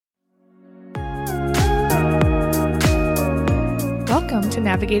Welcome to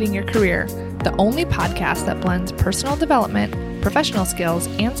Navigating Your Career, the only podcast that blends personal development, professional skills,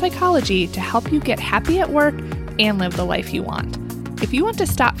 and psychology to help you get happy at work and live the life you want. If you want to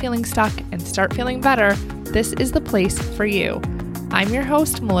stop feeling stuck and start feeling better, this is the place for you. I'm your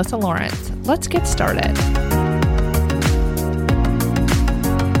host, Melissa Lawrence. Let's get started.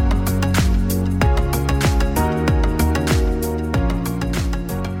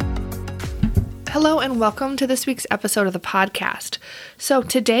 Hello and welcome to this week's episode of the podcast. So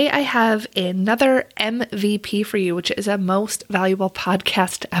today I have another MVP for you, which is a most valuable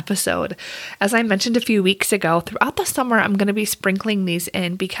podcast episode. As I mentioned a few weeks ago, throughout the summer, I'm going to be sprinkling these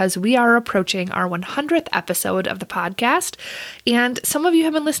in because we are approaching our 100th episode of the podcast. And some of you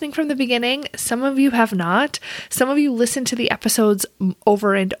have been listening from the beginning. Some of you have not. Some of you listen to the episodes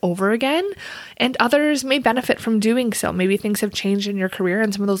over and over again, and others may benefit from doing so. Maybe things have changed in your career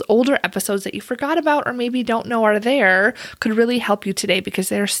and some of those older episodes that you forgot about or maybe don't know are there could really help you today because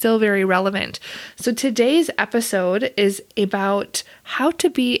they're still very relevant. So today's episode is about how to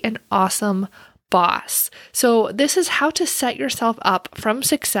be an awesome boss. So this is how to set yourself up for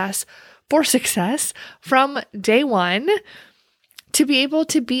success from day one to be able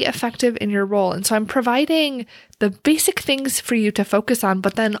to be effective in your role. And so I'm providing the basic things for you to focus on,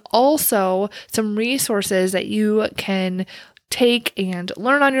 but then also some resources that you can take and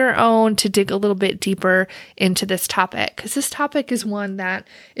learn on your own to dig a little bit deeper into this topic, because this topic is one that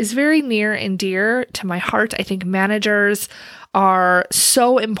is very near and dear to my heart. I think managers are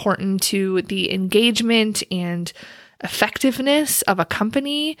so important to the engagement and effectiveness of a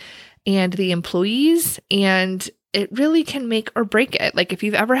company and the employees, and it really can make or break it. Like if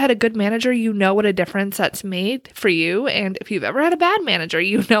you've ever had a good manager, you know what a difference that's made for you. And if you've ever had a bad manager,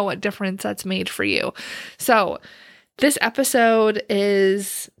 you know what difference that's made for you. So this episode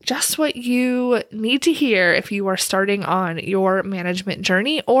is just what you need to hear if you are starting on your management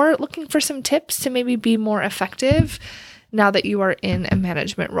journey or looking for some tips to maybe be more effective now that you are in a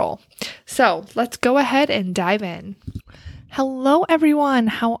management role. So let's go ahead and dive in. Hello, everyone.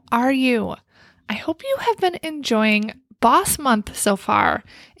 How are you? I hope you have been enjoying Boss Month so far.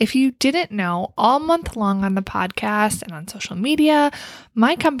 If you didn't know, all month long on the podcast and on social media,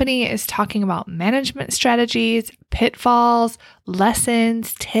 my company is talking about management strategies, pitfalls,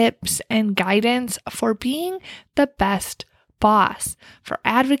 lessons, tips, and guidance for being the best boss, for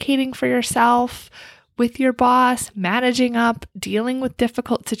advocating for yourself with your boss, managing up, dealing with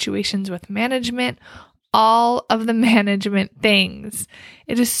difficult situations with management, all of the management things.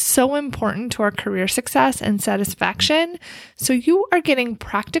 It is so important to our career success and satisfaction. So you are getting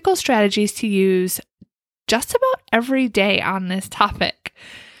practical strategies to use just about every day on this topic.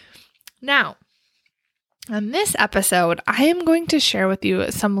 Now, on this episode, I am going to share with you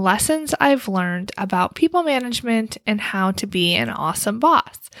some lessons I've learned about people management and how to be an awesome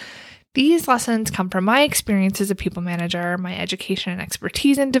boss. These lessons come from my experience as a people manager, my education and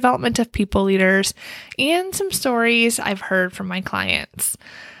expertise in development of people leaders, and some stories I've heard from my clients.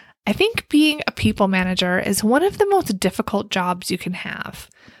 I think being a people manager is one of the most difficult jobs you can have.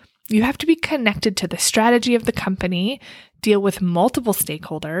 You have to be connected to the strategy of the company, deal with multiple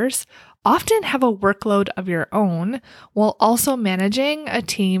stakeholders, often have a workload of your own, while also managing a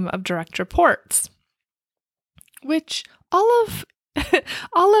team of direct reports, which all of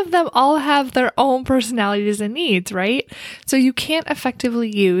them have their own personalities and needs, right? So you can't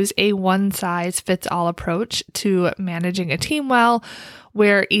effectively use a one-size-fits-all approach to managing a team well,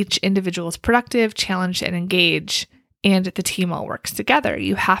 where each individual is productive, challenged, and engaged, and the team all works together.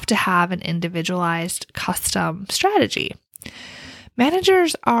 You have to have an individualized, custom strategy.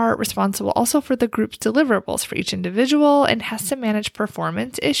 Managers are responsible also for the group's deliverables for each individual and has to manage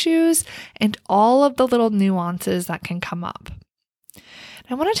performance issues and all of the little nuances that can come up.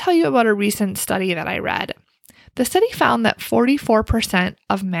 I want to tell you about a recent study that I read. The study found that 44%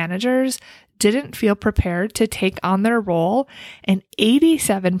 of managers didn't feel prepared to take on their role, and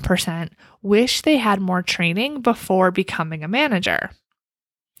 87% wish they had more training before becoming a manager.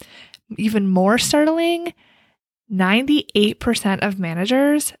 Even more startling, 98% of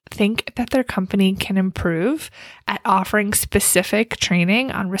managers think that their company can improve at offering specific training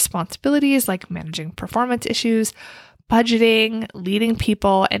on responsibilities like managing performance issues, budgeting, leading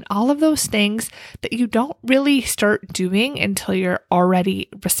people, and all of those things that you don't really start doing until you're already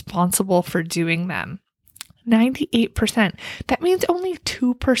responsible for doing them. 98%. That means only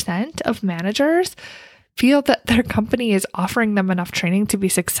 2% of managers feel that their company is offering them enough training to be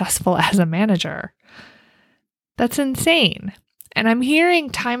successful as a manager. That's insane. And I'm hearing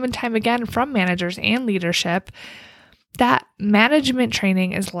time and time again from managers and leadership that management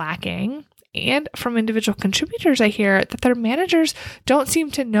training is lacking and from individual contributors, I hear that their managers don't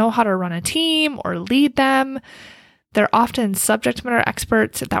seem to know how to run a team or lead them. They're often subject matter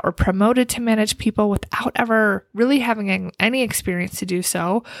experts that were promoted to manage people without ever really having any experience to do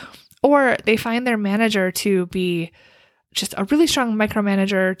so, or they find their manager to be just a really strong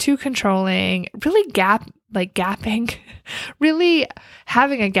micromanager, too controlling, really gapping, really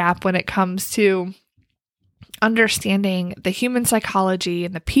having a gap when it comes to understanding the human psychology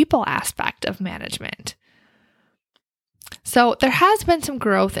and the people aspect of management. So there has been some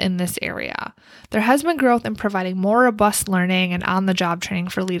growth in this area. There has been growth in providing more robust learning and on-the-job training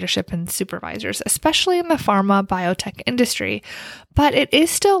for leadership and supervisors, especially in the pharma biotech industry, but it is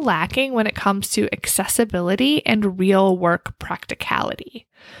still lacking when it comes to accessibility and real work practicality.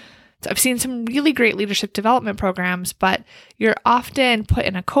 So I've seen some really great leadership development programs, but you're often put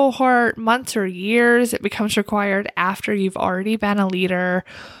in a cohort, months or years. It becomes required after you've already been a leader,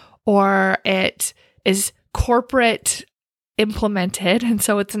 or it is corporate implemented, and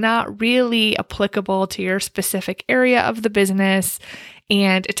so it's not really applicable to your specific area of the business,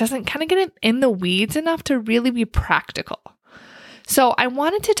 and it doesn't kind of get in the weeds enough to really be practical. So I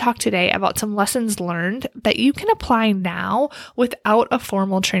wanted to talk today about some lessons learned that you can apply now without a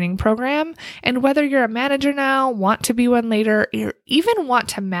formal training program, and whether you're a manager now, want to be one later, or even want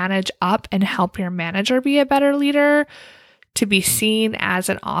to manage up and help your manager be a better leader, to be seen as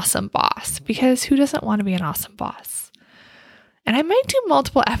an awesome boss, because who doesn't want to be an awesome boss? And I might do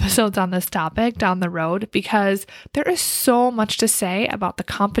multiple episodes on this topic down the road because there is so much to say about the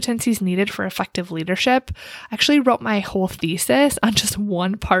competencies needed for effective leadership. I actually wrote my whole thesis on just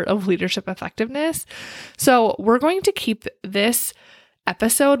one part of leadership effectiveness. So we're going to keep this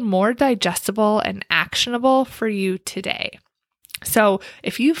episode more digestible and actionable for you today. So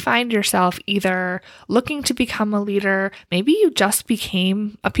if you find yourself either looking to become a leader, maybe you just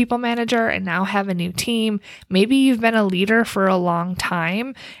became a people manager and now have a new team, maybe you've been a leader for a long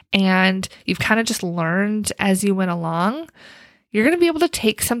time and you've kind of just learned as you went along, you're going to be able to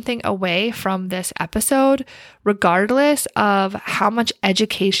take something away from this episode, regardless of how much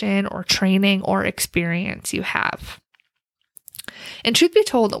education or training or experience you have. And truth be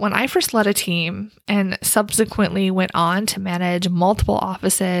told, when I first led a team and subsequently went on to manage multiple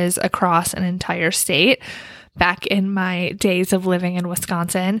offices across an entire state, back in my days of living in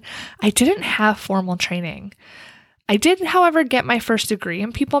Wisconsin, I didn't have formal training. I did, however, get my first degree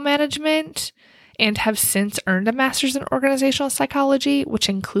in people management and have since earned a master's in organizational psychology, which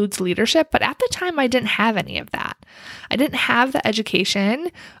includes leadership. But at the time, I didn't have any of that. I didn't have the education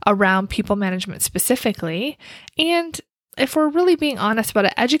around people management specifically. And if we're really being honest about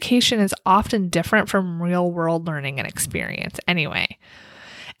it, education is often different from real world learning and experience anyway.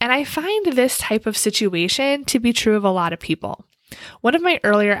 And I find this type of situation to be true of a lot of people. One of my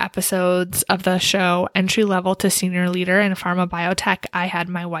earlier episodes of the show, Entry Level to Senior Leader in Pharma Biotech, I had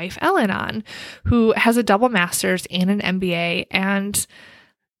my wife Ellen on, who has a double master's and an MBA, and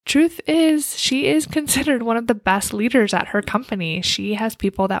truth is, she is considered one of the best leaders at her company. She has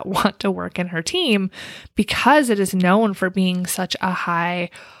people that want to work in her team because it is known for being such a high,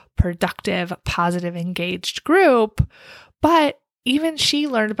 productive, positive, engaged group. But even she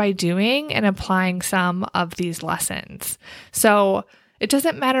learned by doing and applying some of these lessons. So it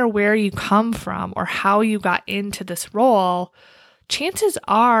doesn't matter where you come from or how you got into this role, chances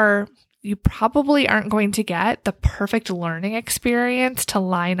are you probably aren't going to get the perfect learning experience to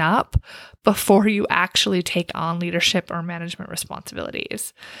line up before you actually take on leadership or management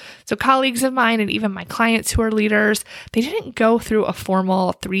responsibilities. So colleagues of mine and even my clients who are leaders, they didn't go through a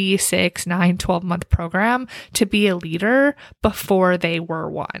formal 3, 6, 9, 12-month program to be a leader before they were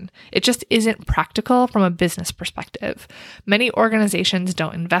one. It just isn't practical from a business perspective. Many organizations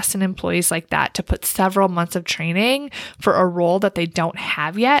don't invest in employees like that to put several months of training for a role that they don't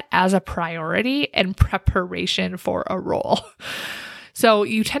have yet as a priority and preparation for a role. So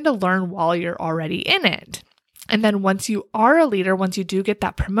you tend to learn while you're already in it. And then once you are a leader, once you do get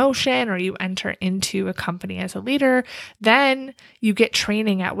that promotion or you enter into a company as a leader, then you get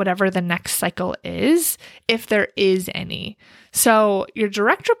training at whatever the next cycle is, if there is any. So your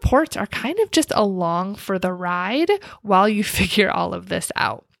direct reports are kind of just along for the ride while you figure all of this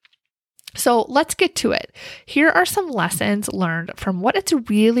out. So let's get to it. Here are some lessons learned from what it's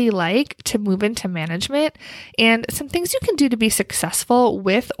really like to move into management and some things you can do to be successful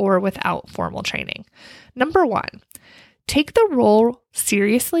with or without formal training. Number 1, take the role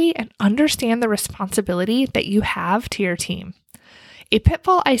seriously and understand the responsibility that you have to your team. A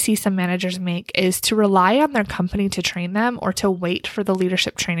pitfall I see some managers make is to rely on their company to train them or to wait for the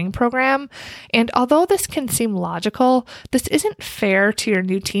leadership training program. And although this can seem logical, this isn't fair to your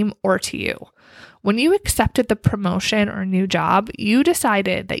new team or to you. When you accepted the promotion or new job, you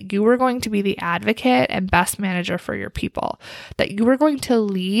decided that you were going to be the advocate and best manager for your people, that you were going to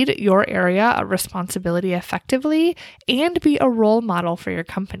lead your area of responsibility effectively and be a role model for your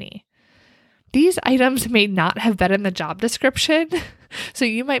company. These items may not have been in the job description, so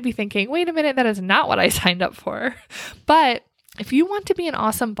you might be thinking, wait a minute, that is not what I signed up for. But if you want to be an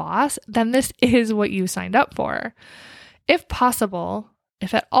awesome boss, then this is what you signed up for. If possible,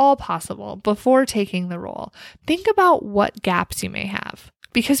 if at all possible, before taking the role, think about what gaps you may have,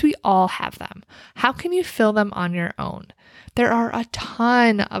 because we all have them. How can you fill them on your own? There are a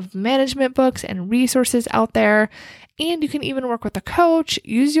ton of management books and resources out there, and you can even work with a coach,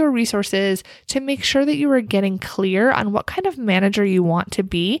 use your resources to make sure that you are getting clear on what kind of manager you want to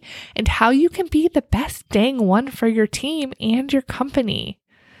be and how you can be the best dang one for your team and your company.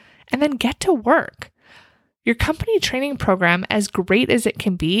 And then get to work. Your company training program, as great as it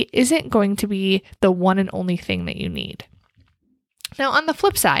can be, isn't going to be the one and only thing that you need. Now, on the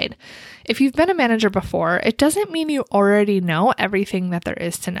flip side, if you've been a manager before, it doesn't mean you already know everything that there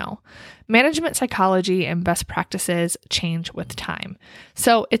is to know. Management psychology and best practices change with time.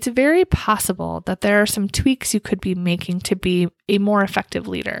 So it's very possible that there are some tweaks you could be making to be a more effective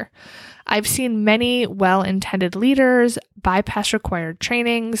leader. I've seen many well-intended leaders bypass required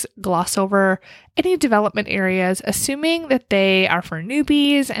trainings, gloss over any development areas, assuming that they are for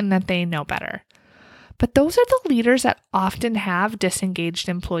newbies and that they know better. But those are the leaders that often have disengaged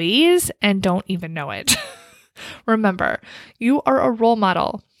employees and don't even know it. Remember, you are a role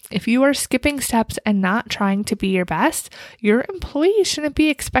model. If you are skipping steps and not trying to be your best, your employees shouldn't be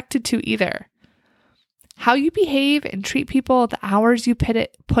expected to either. How you behave and treat people, the hours you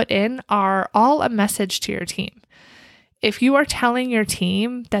put in are all a message to your team. If you are telling your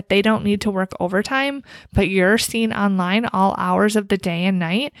team that they don't need to work overtime, but you're seen online all hours of the day and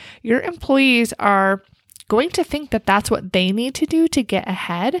night, your employees are going to think that that's what they need to do to get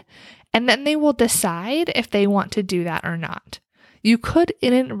ahead, and then they will decide if they want to do that or not. You could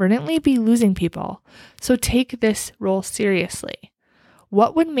inadvertently be losing people, so take this role seriously.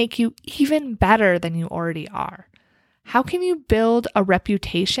 What would make you even better than you already are? How can you build a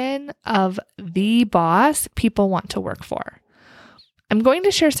reputation of the boss people want to work for? I'm going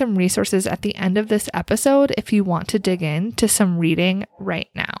to share some resources at the end of this episode if you want to dig into some reading right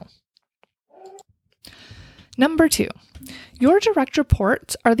now. Number 2, your direct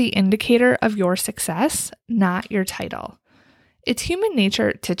reports are the indicator of your success, not your title. It's human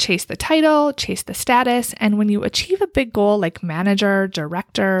nature to chase the title, chase the status, and when you achieve a big goal like manager,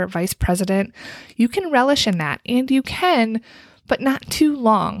 director, vice president, you can relish in that, and you can, but not too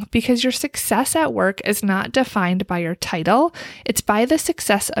long, because your success at work is not defined by your title, it's by the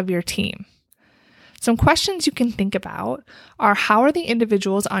success of your team. Some questions you can think about are, how are the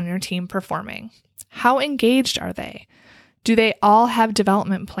individuals on your team performing? How engaged are they? Do they all have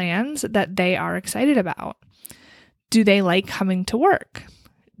development plans that they are excited about? Do they like coming to work?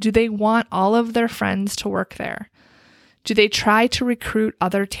 Do they want all of their friends to work there? Do they try to recruit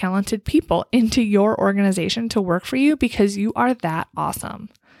other talented people into your organization to work for you because you are that awesome?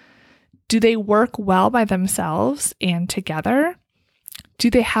 Do they work well by themselves and together? Do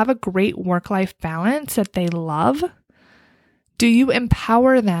they have a great work-life balance that they love? Do you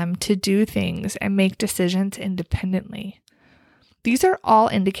empower them to do things and make decisions independently? These are all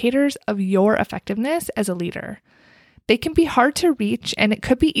indicators of your effectiveness as a leader. They can be hard to reach, and it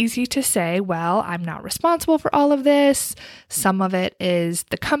could be easy to say, well, I'm not responsible for all of this. Some of it is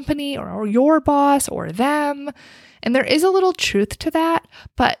the company or your boss or them. And there is a little truth to that,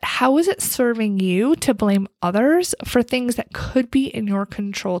 but how is it serving you to blame others for things that could be in your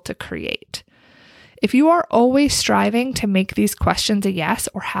control to create? If you are always striving to make these questions a yes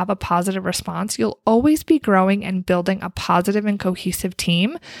or have a positive response, you'll always be growing and building a positive and cohesive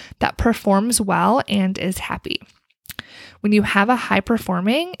team that performs well and is happy. When you have a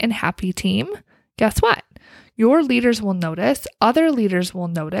high-performing and happy team, guess what? Your leaders will notice, other leaders will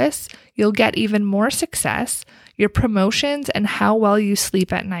notice, you'll get even more success, your promotions and how well you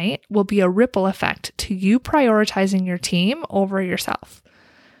sleep at night will be a ripple effect to you prioritizing your team over yourself.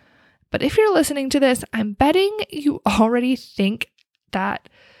 But if you're listening to this, I'm betting you already think that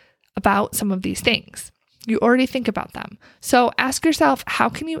about some of these things. You already think about them. So ask yourself, how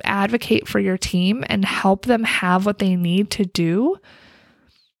can you advocate for your team and help them have what they need to do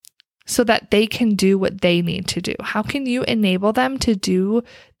so that they can do what they need to do? How can you enable them to do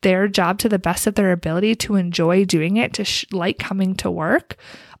their job to the best of their ability, to enjoy doing it, to like coming to work?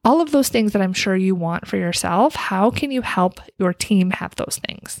 All of those things that I'm sure you want for yourself. How can you help your team have those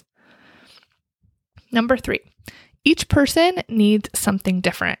things? Number 3, each person needs something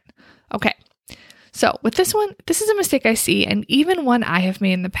different. Okay. So with this one, this is a mistake I see, and even one I have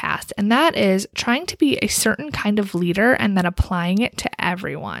made in the past, and that is trying to be a certain kind of leader and then applying it to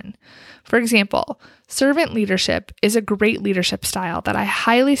everyone. For example, servant leadership is a great leadership style that I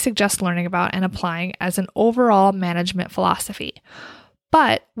highly suggest learning about and applying as an overall management philosophy.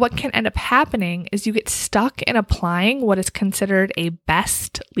 But what can end up happening is you get stuck in applying what is considered a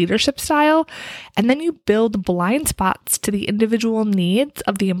best leadership style, and then you build blind spots to the individual needs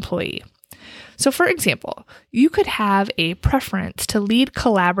of the employee. So for example, you could have a preference to lead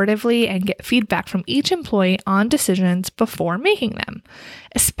collaboratively and get feedback from each employee on decisions before making them,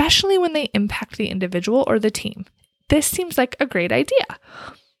 especially when they impact the individual or the team. This seems like a great idea.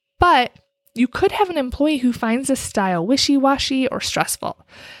 But you could have an employee who finds this style wishy-washy or stressful.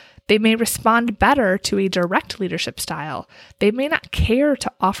 They may respond better to a direct leadership style. They may not care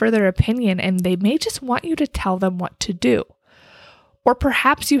to offer their opinion, and they may just want you to tell them what to do. Or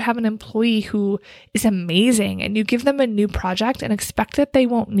perhaps you have an employee who is amazing and you give them a new project and expect that they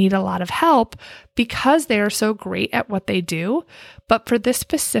won't need a lot of help because they are so great at what they do. But for this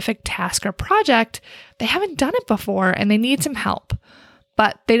specific task or project, they haven't done it before and they need some help.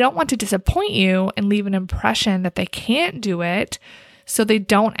 But they don't want to disappoint you and leave an impression that they can't do it, so they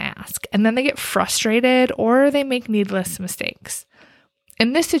don't ask. And then they get frustrated or they make needless mistakes.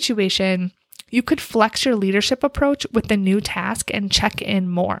 In this situation, you could flex your leadership approach with the new task and check in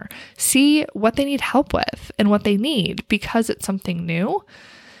more. See what they need help with and what they need because it's something new.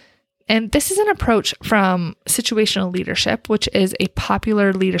 And this is an approach from situational leadership, which is a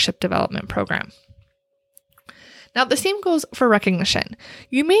popular leadership development program. Now, the same goes for recognition.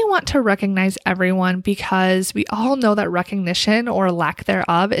 You may want to recognize everyone because we all know that recognition or lack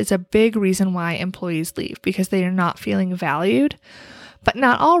thereof is a big reason why employees leave, because they are not feeling valued. But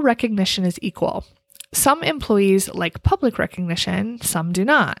not all recognition is equal. Some employees like public recognition, some do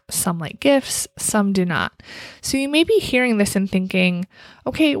not. Some like gifts, some do not. So you may be hearing this and thinking,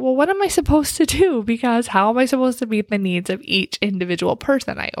 okay, well, what am I supposed to do? Because how am I supposed to meet the needs of each individual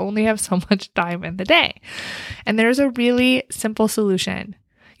person? I only have so much time in the day. And there's a really simple solution.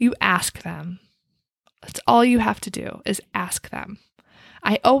 You ask them. That's all you have to do is ask them.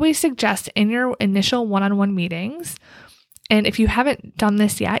 I always suggest in your initial one-on-one meetings, and if you haven't done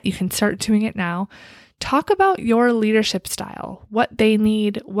this yet, you can start doing it now. Talk about your leadership style, what they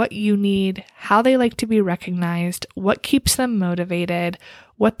need, what you need, how they like to be recognized, what keeps them motivated,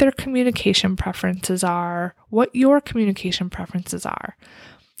 what their communication preferences are, what your communication preferences are.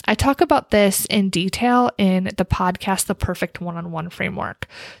 I talk about this in detail in the podcast, The Perfect One-on-One Framework.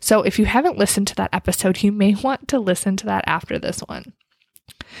 So if you haven't listened to that episode, you may want to listen to that after this one.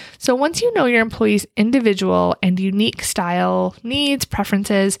 So once you know your employee's individual and unique style, needs,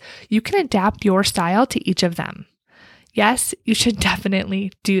 preferences, you can adapt your style to each of them. Yes, you should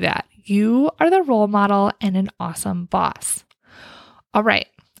definitely do that. You are the role model and an awesome boss. All right,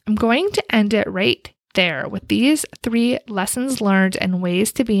 I'm going to end it right there with these 3 lessons learned and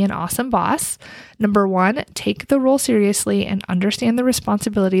ways to be an awesome boss. Number 1, take the role seriously and understand the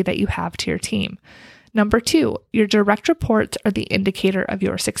responsibility that you have to your team. Number 2, your direct reports are the indicator of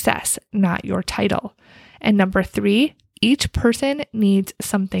your success, not your title. And number 3, each person needs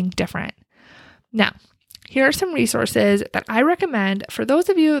something different. Now, here are some resources that I recommend for those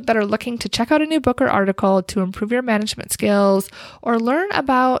of you that are looking to check out a new book or article to improve your management skills or learn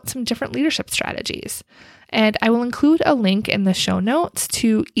about some different leadership strategies. And I will include a link in the show notes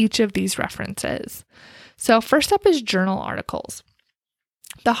to each of these references. So first up is journal articles.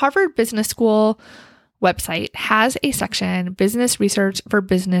 The Harvard Business School website has a section, Business Research for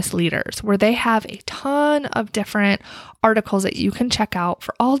Business Leaders, where they have a ton of different articles that you can check out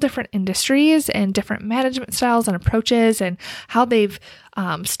for all different industries and different management styles and approaches and how they've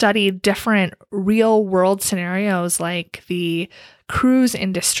studied different real world scenarios like the cruise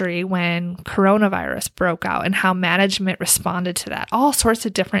industry when coronavirus broke out and how management responded to that. All sorts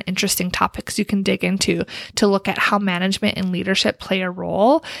of different interesting topics you can dig into to look at how management and leadership play a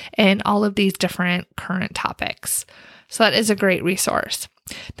role in all of these different current topics. So that is a great resource.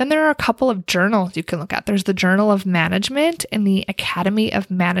 Then there are a couple of journals you can look at. There's the Journal of Management and the Academy of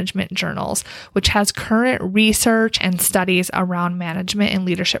Management Journals, which has current research and studies around management and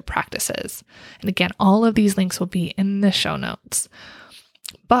leadership practices. And again, all of these links will be in the show notes.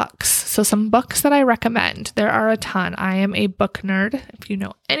 Books. So some books that I recommend. There are a ton. I am a book nerd. If you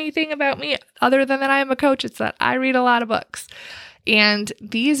know anything about me other than that I am a coach, it's that I read a lot of books. And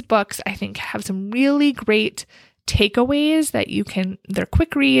these books, I think, have some really great takeaways that they're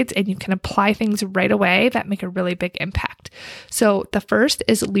quick reads and you can apply things right away that make a really big impact. So the first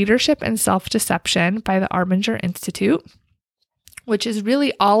is Leadership and Self-Deception by the Arbinger Institute, which is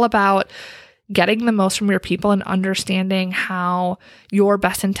really all about getting the most from your people and understanding how your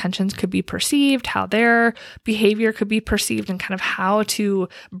best intentions could be perceived, how their behavior could be perceived, and kind of how to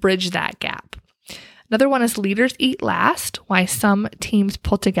bridge that gap. Another one is Leaders Eat Last, Why Some Teams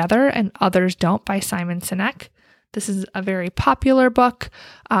Pull Together and Others Don't by Simon Sinek. This is a very popular book.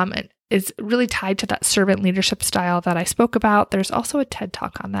 It is really tied to that servant leadership style that I spoke about. There's also a TED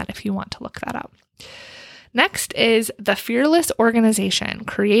Talk on that if you want to look that up. Next is The Fearless Organization,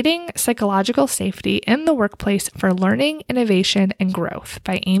 Creating Psychological Safety in the Workplace for Learning, Innovation, and Growth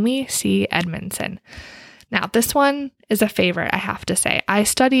by Amy C. Edmondson. Now, this one is a favorite, I have to say. I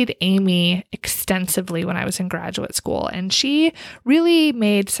studied Amy extensively when I was in graduate school, and she really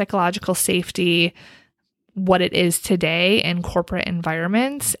made psychological safety what it is today in corporate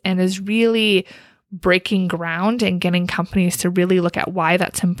environments and is really breaking ground and getting companies to really look at why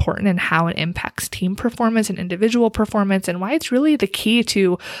that's important and how it impacts team performance and individual performance and why it's really the key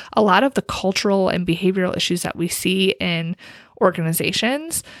to a lot of the cultural and behavioral issues that we see in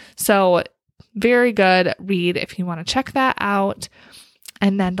organizations. So very good read if you want to check that out.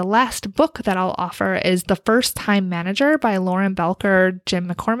 And then the last book that I'll offer is The First Time Manager by Lauren Belker, Jim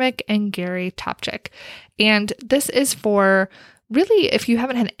McCormick, and Gary Topchick. And this is for really if you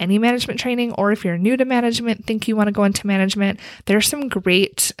haven't had any management training or if you're new to management, think you want to go into management, there's some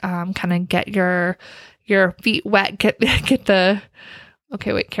great kind of get your feet wet, get the,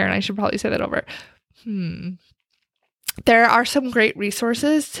 okay, wait, Karen, I should probably say that over. There are some great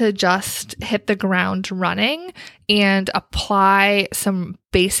resources to just hit the ground running and apply some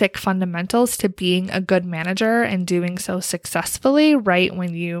basic fundamentals to being a good manager and doing so successfully right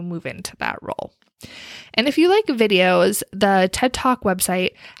when you move into that role. And if you like videos, the TED Talk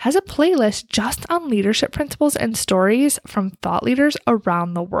website has a playlist just on leadership principles and stories from thought leaders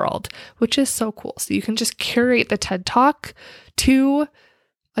around the world, which is so cool. So you can just curate the TED Talk to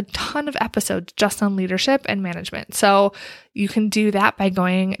a ton of episodes just on leadership and management. So you can do that by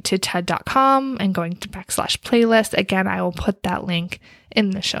going to TED.com and going to /playlist. Again, I will put that link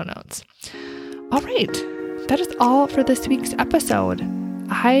in the show notes. All right, that is all for this week's episode.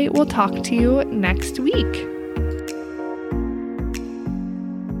 I will talk to you next week.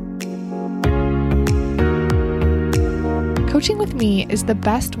 Coaching with me is the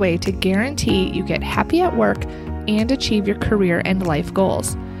best way to guarantee you get happy at work and achieve your career and life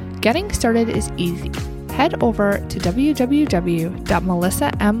goals. Getting started is easy. Head over to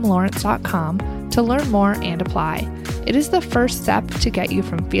www.melissamlawrence.com to learn more and apply. It is the first step to get you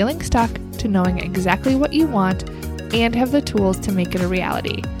from feeling stuck to knowing exactly what you want and have the tools to make it a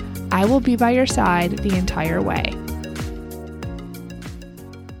reality. I will be by your side the entire way.